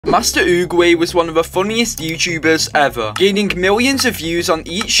Master Oogway was one of the funniest YouTubers ever, gaining millions of views on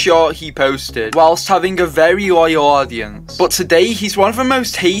each short he posted, whilst having a very loyal audience. But today, he's one of the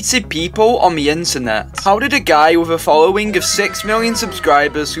most hated people on the internet. How did a guy with a following of 6 million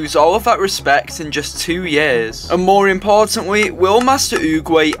subscribers lose all of that respect in just 2 years? And more importantly, will Master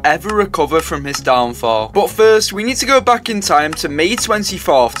Oogway ever recover from his downfall? But first, we need to go back in time to May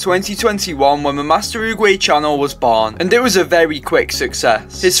 24th, 2021, when the Master Oogway channel was born, and it was a very quick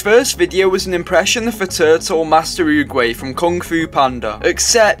success. His first video was an impression of the turtle Master Oogway from Kung Fu Panda,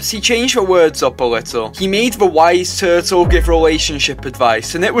 except he changed the words up a little. He made the wise turtle give relationship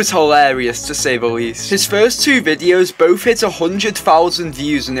advice, and it was hilarious to say the least. His first 2 videos both hit 100,000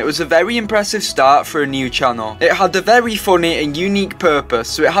 views, and it was a very impressive start for a new channel. It had a very funny and unique purpose,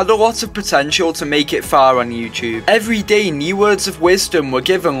 so it had a lot of potential to make it far on YouTube. Every day new words of wisdom were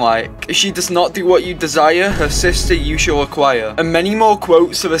given, like, if she does not do what you desire, her sister you shall acquire, and many more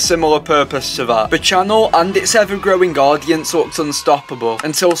quotes of a similar purpose to that. The channel and its ever-growing audience looked unstoppable,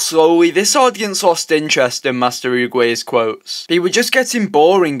 until slowly this audience lost interest in Master Oogway's quotes. They were just getting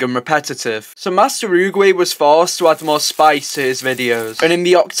boring and repetitive, so Master Oogway was forced to add more spice to his videos, and in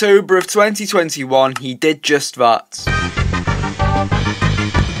the October of 2021 he did just that.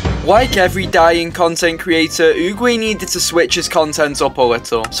 Like every dying content creator, Oogway needed to switch his content up a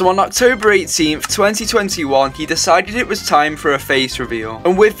little. So on October 18th, 2021, he decided it was time for a face reveal.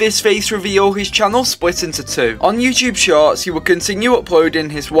 And with this face reveal, his channel split into 2. On YouTube Shorts, he would continue uploading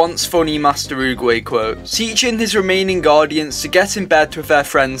his once funny Master Oogway quotes, teaching his remaining audience to get in bed with their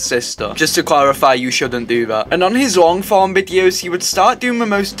friend's sister. Just to clarify, you shouldn't do that. And on his long form videos, he would start doing the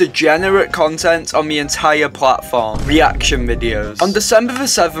most degenerate content on the entire platform: reaction videos. On December the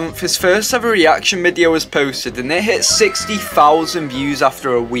 7th, his first ever reaction video was posted, and it hit 60,000 views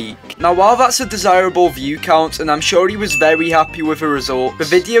after a week. Now, while that's a desirable view count, and I'm sure he was very happy with the result, the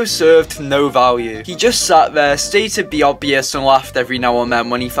video served no value. He just sat there, stated the obvious, and laughed every now and then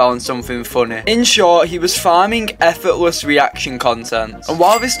when he found something funny. In short, he was farming effortless reaction content. And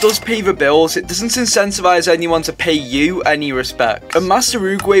while this does pay the bills, it doesn't incentivize anyone to pay you any respect. And Master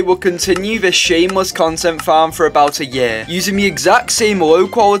Oogway will continue this shameless content farm for about a year, using the exact same low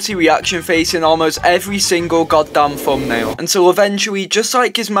quality reaction face in almost every single goddamn thumbnail, until eventually, just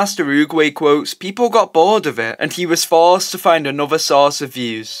like his Master Oogway quotes, people got bored of it, and he was forced to find another source of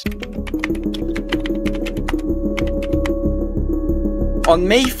views. On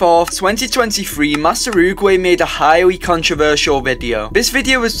May 4th, 2023, Master Oogway made a highly controversial video. This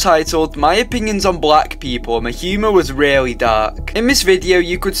video was titled, "My Opinions on Black People," and the humour was really dark. In this video,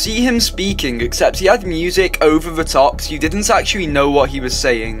 you could see him speaking, except he had music over the top, so you didn't actually know what he was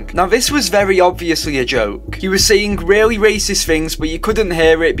saying. Now, this was very obviously a joke. He was saying really racist things, but you couldn't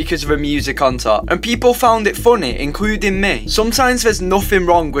hear it because of the music on top, and people found it funny, including me. Sometimes there's nothing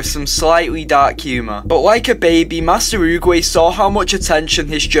wrong with some slightly dark humour, but like a baby, Master Oogway saw how much attention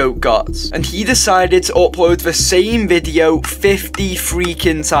his joke got, and he decided to upload the same video 50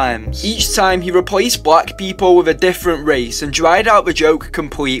 freaking times. Each time he replaced black people with a different race and dried out the joke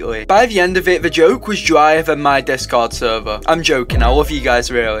completely. By the end of it, the joke was drier than my Discord server. I'm joking, I love you guys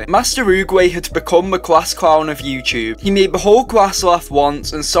really. Master Oogway had become the class clown of YouTube. He made the whole class laugh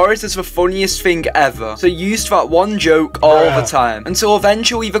once and saw it as the funniest thing ever, so used that one joke all the time, until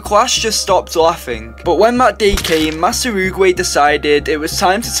eventually the class just stopped laughing. But when that day came, Master Oogway decided it was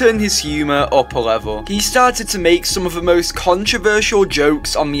time to turn his humour up a level. He started to make some of the most controversial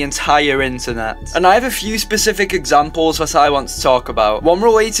jokes on the entire internet. And I have a few specific examples that I want to talk about. One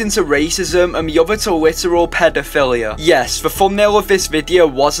relating to racism and the other to literal pedophilia. Yes, the thumbnail of this video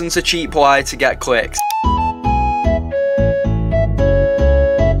wasn't a cheap lie to get clicks.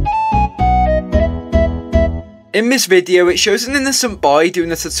 In this video, it shows an innocent boy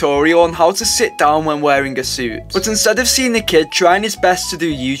doing a tutorial on how to sit down when wearing a suit. But instead of seeing the kid trying his best to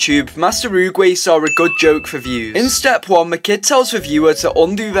do YouTube, Master Oogway saw a good joke for views. In step 1, the kid tells the viewer to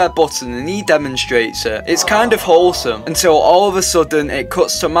undo their button and he demonstrates it. It's kind of wholesome, until all of a sudden it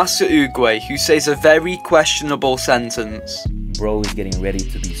cuts to Master Oogway, who says a very questionable sentence. Bro is getting ready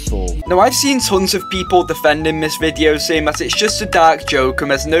to be sold. Now, I've seen tons of people defending this video, saying that it's just a dark joke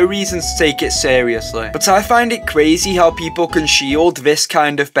and there's no reason to take it seriously. But I find it crazy how people can shield this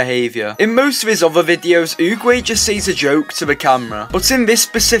kind of behaviour. In most of his other videos, Oogway just says a joke to the camera. But in this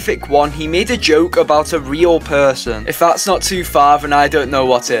specific one, he made a joke about a real person. If that's not too far, then I don't know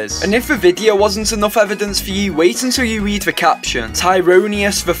what is. And if the video wasn't enough evidence for you, wait until you read the caption.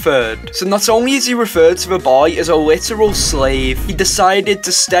 Tyronius III. So not only is he referred to the boy as a literal slave, brave, he decided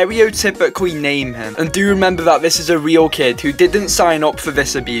to stereotypically name him. And do remember that this is a real kid who didn't sign up for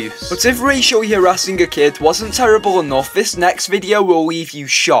this abuse. But if racially harassing a kid wasn't terrible enough, this next video will leave you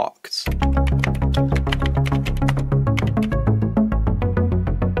shocked.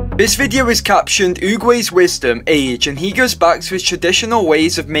 This video is captioned Oogway's wisdom, age, and he goes back to his traditional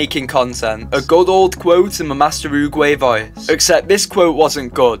ways of making content. A good old quote in my Master Oogway voice. Except this quote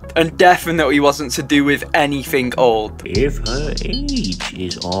wasn't good, and definitely wasn't to do with anything old. If her age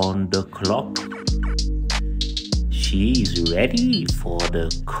is on the clock, she's ready for the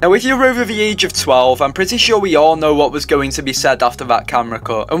Now if you're over the age of 12, I'm pretty sure we all know what was going to be said after that camera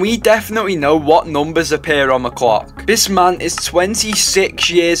cut. And we definitely know what numbers appear on the clock. This man is 26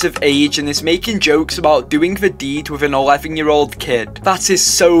 years of age and is making jokes about doing the deed with an 11-year-old kid. That is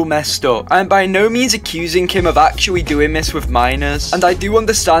so messed up. I am by no means accusing him of actually doing this with minors. And I do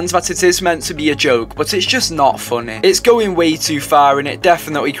understand that it is meant to be a joke, but it's just not funny. It's going way too far and it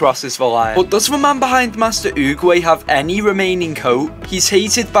definitely crosses the line. But does the man behind Master Oogway have any remaining hope? He's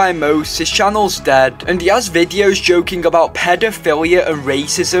hated by most, his channel's dead, and he has videos joking about pedophilia and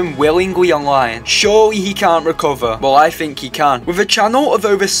racism willingly online. Surely he can't recover. Well, I think he can. With a channel of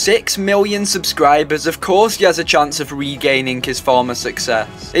over 6 million subscribers, of course he has a chance of regaining his former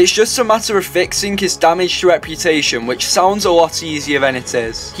success. It's just a matter of fixing his damaged reputation, which sounds a lot easier than it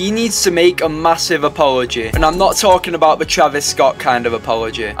is. He needs to make a massive apology, and I'm not talking about the Travis Scott kind of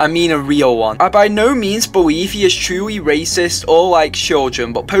apology. I mean a real one. I by no means believe he is truly racist or likes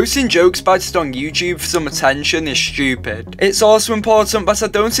children, but posting jokes based on YouTube for some attention is stupid. It's also important that I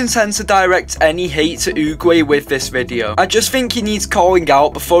don't intend to direct any hate to Oogway with this video. I just think he needs calling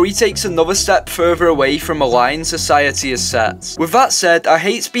out before he takes another step further away from a line society has set. With that said, I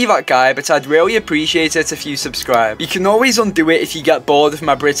hate to be that guy, but I'd really appreciate it if you subscribe. You can always undo it if you get bored of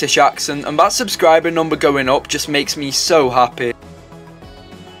my British accent, and that subscriber number going up just makes me so happy.